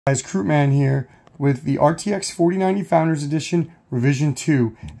Guys, Crootman here with the RTX 4090 Founders Edition Revision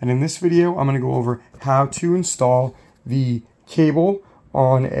 2, and in this video I'm going to go over how to install the cable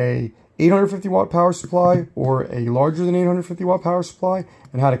on a 850 watt power supply or a larger than 850 watt power supply,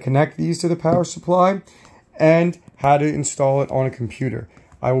 and how to connect these to the power supply, and how to install it on a computer.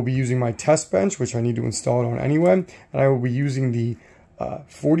 I will be using my test bench, which I need to install it on anyway, and I will be using the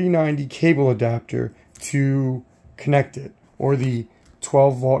 4090 cable adapter to connect it, or the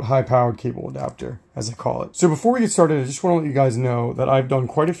 12 volt high powered cable adapter, as I call it. So before we get started, I just want to let you guys know that I've done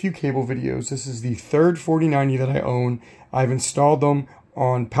quite a few cable videos. This is the third 4090 that I own. I've installed them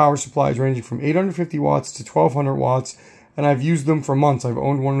on power supplies ranging from 850 watts to 1200 watts, and I've used them for months. I've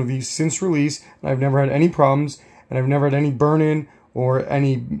owned one of these since release, and I've never had any problems, and I've never had any burn-in or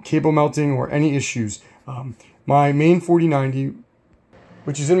any cable melting or any issues. My main 4090,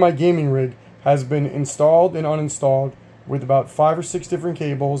 which is in my gaming rig, has been installed and uninstalled with about 5 or 6 different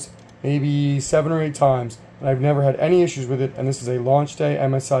cables, maybe 7 or 8 times, and I've never had any issues with it, and this is a launch day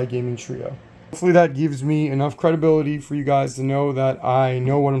MSI gaming trio. Hopefully that gives me enough credibility for you guys to know that I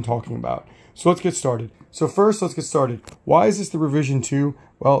know what I'm talking about. So let's get started. So first, let's get started. Why is this the revision 2?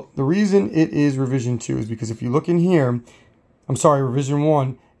 Well, the reason it is revision 2 is because if you look in here, I'm sorry, revision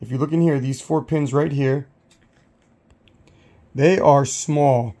 1, if you look in here, these 4 pins right here, they are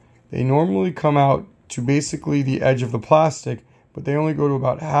small. They normally come out to basically the edge of the plastic, but they only go to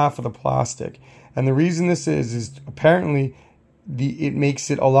about half of the plastic. And the reason this is apparently it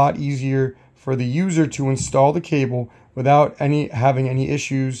makes it a lot easier for the user to install the cable without having any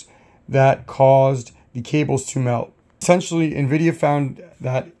issues that caused the cables to melt. Essentially, NVIDIA found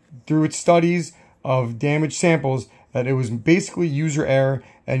that through its studies of damaged samples that it was basically user error,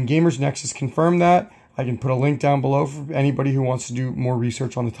 and Gamers Nexus confirmed that. I can put a link down below for anybody who wants to do more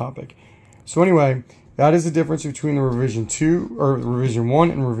research on the topic. So anyway, that is the difference between the revision 2 or revision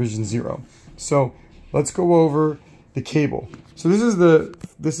 1 and revision 0. So let's go over the cable. So this is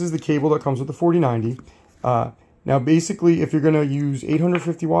the cable that comes with the 4090. Now basically, if you're going to use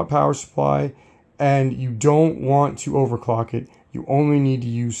 850 watt power supply and you don't want to overclock it, you only need to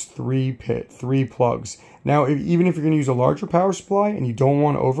use 3 plugs. Now, even if you're going to use a larger power supply and you don't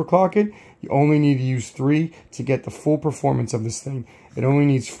want to overclock it, you only need to use 3 to get the full performance of this thing. It only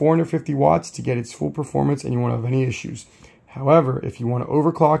needs 450 watts to get its full performance, and you won't have any issues. However, if you want to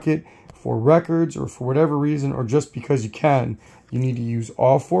overclock it for records or for whatever reason, or just because you can, you need to use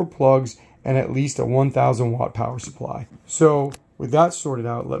all 4 plugs and at least a 1000 watt power supply. So with that sorted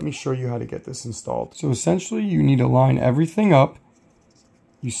out, let me show you how to get this installed. So essentially, you need to line everything up.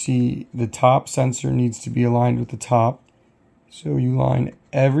 You see the top sensor needs to be aligned with the top. So you line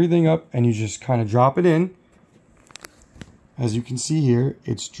everything up and you just kind of drop it in. As you can see here,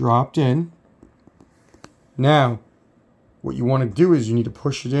 it's dropped in. Now, what you want to do is you need to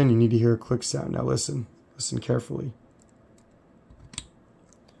push it in. You need to hear a click sound. Now listen carefully.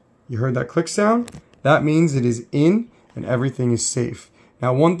 You heard that click sound? That means it is in and everything is safe.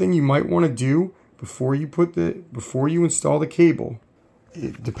 Now, one thing you might want to do before you install the cable,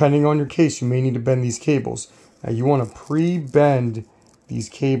 depending on your case, you may need to bend these cables. Now you want to pre-bend these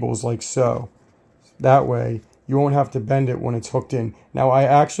cables like so. That way you won't have to bend it when it's hooked in. Now I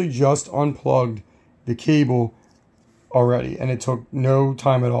actually just unplugged the cable already, and it took no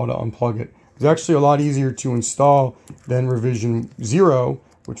time at all to unplug it. It's actually a lot easier to install than revision 0,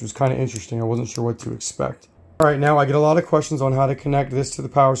 which was kind of interesting. I wasn't sure what to expect. All right, now I get a lot of questions on how to connect this to the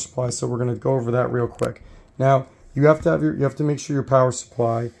power supply, so we're going to go over that real quick. Now, you have to make sure your power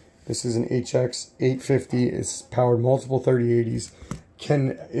supply, this is an HX 850, it's powered multiple 3080s,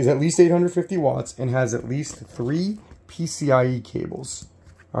 is at least 850 watts and has at least 3 PCIe cables.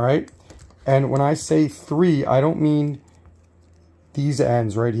 All right, and when I say 3, I don't mean these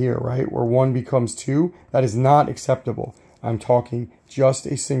ends right here, right, where 1 becomes 2. That is not acceptable. I'm talking just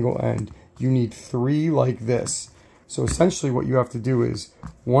a single end. You need 3 like this. So essentially what you have to do is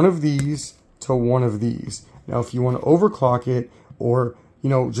one of these to one of these. Now, if you want to overclock it, or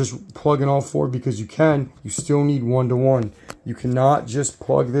just plug in all 4 because you can, you still need 1 to 1. You cannot just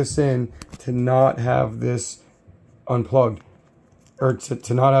plug this in to not have this unplugged, or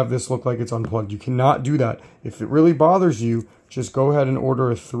to not have this look like it's unplugged. You cannot do that. If it really bothers you, just go ahead and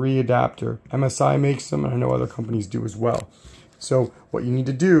order a 3 adapter. MSI makes them, and I know other companies do as well. So what you need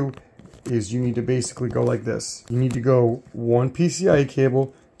to do is you need to basically go like this. You need to go 1 PCIe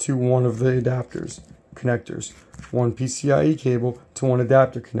cable to one of the adapters connectors, 1 PCIe cable to 1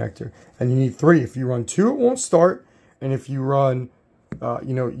 adapter connector, and you need 3. If you run 2, it won't start, and if you run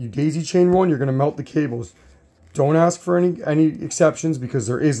you daisy chain 1, you're going to melt the cables. Don't ask for any exceptions, because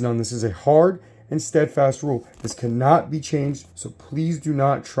there is none. This is a hard and steadfast rule. This cannot be changed, so please do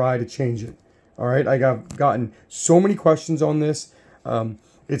not try to change it. All right, I got gotten so many questions on this.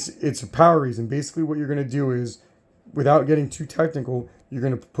 It's a power reason. Basically, what you're going to do is, without getting too technical, you're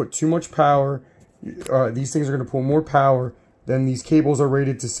going to put too much power. These things are going to pull more power than these cables are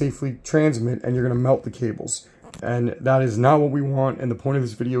rated to safely transmit, and you're going to melt the cables. And that is not what we want, and the point of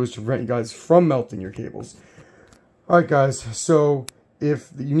this video is to prevent you guys from melting your cables. All right, guys, so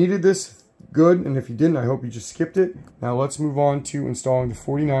if you needed this, good, and if you didn't, I hope you just skipped it. Now let's move on to installing the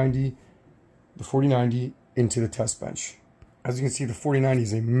 4090 into the test bench. As you can see, the 4090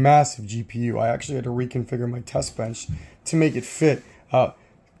 is a massive GPU. I actually had to reconfigure my test bench to make it fit. A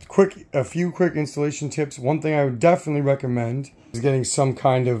few quick installation tips. One thing I would definitely recommend is getting some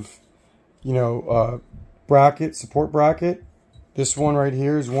kind of, bracket, support bracket. This one right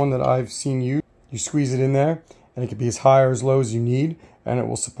here is one that I've seen used. You squeeze it in there, and it can be as high or as low as you need, and it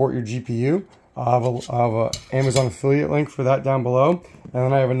will support your GPU. I'll have a Amazon affiliate link for that down below. And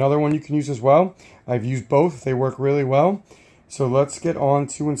then I have another one you can use as well. I've used both. They work really well. So let's get on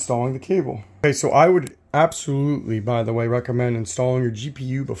to installing the cable. Okay, so I would absolutely, by the way, recommend installing your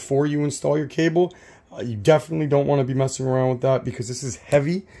GPU before you install your cable. You definitely don't want to be messing around with that because this is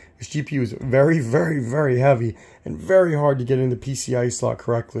heavy. This GPU is very, very, very heavy and very hard to get in the PCIe slot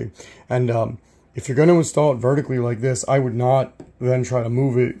correctly. And if you're going to install it vertically like this, I would not then try to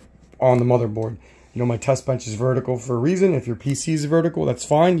move it on the motherboard. My test bench is vertical for a reason. If your PC is vertical, that's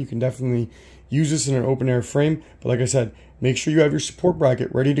fine. You can definitely use this in an open air frame. But like I said, make sure you have your support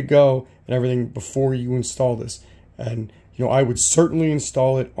bracket ready to go and everything before you install this. And I would certainly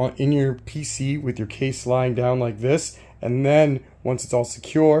install it in your PC with your case lying down like this. And then once it's all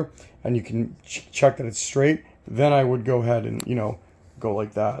secure and you can check that it's straight, then I would go ahead and, go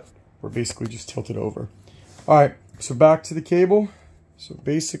like that. Or basically just tilt it over. All right, so back to the cable. So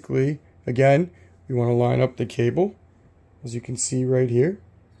basically, again, we want to line up the cable, as you can see right here.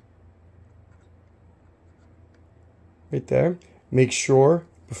 Right there. Make sure,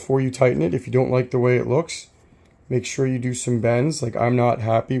 before you tighten it, if you don't like the way it looks, make sure you do some bends. Like, I'm not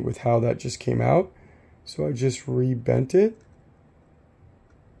happy with how that just came out. So I just re-bent it.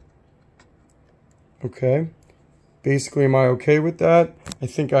 Okay. Basically, am I okay with that? I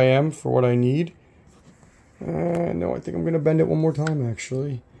think I am for what I need. No, I think I'm going to bend it one more time,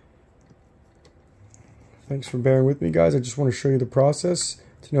 actually. Thanks for bearing with me, guys. I just want to show you the process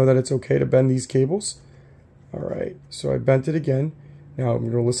to know that it's okay to bend these cables. All right, so I bent it again. Now I'm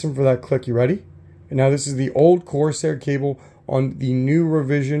going to listen for that click. You ready? And now this is the old Corsair cable on the new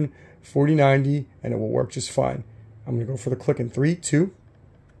revision 4090, and it will work just fine. I'm going to go for the click in 3, 2,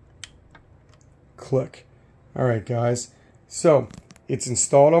 click. All right, guys. So it's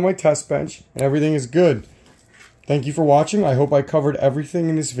installed on my test bench, and everything is good. Thank you for watching. I hope I covered everything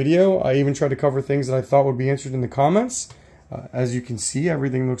in this video. I even tried to cover things that I thought would be answered in the comments. As you can see,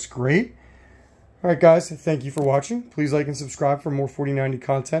 everything looks great. All right, guys, thank you for watching. Please like and subscribe for more 4090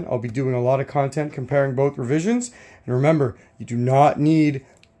 content. I'll be doing a lot of content comparing both revisions. And remember, you do not need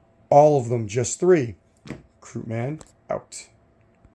all of them, just 3. Crewman out.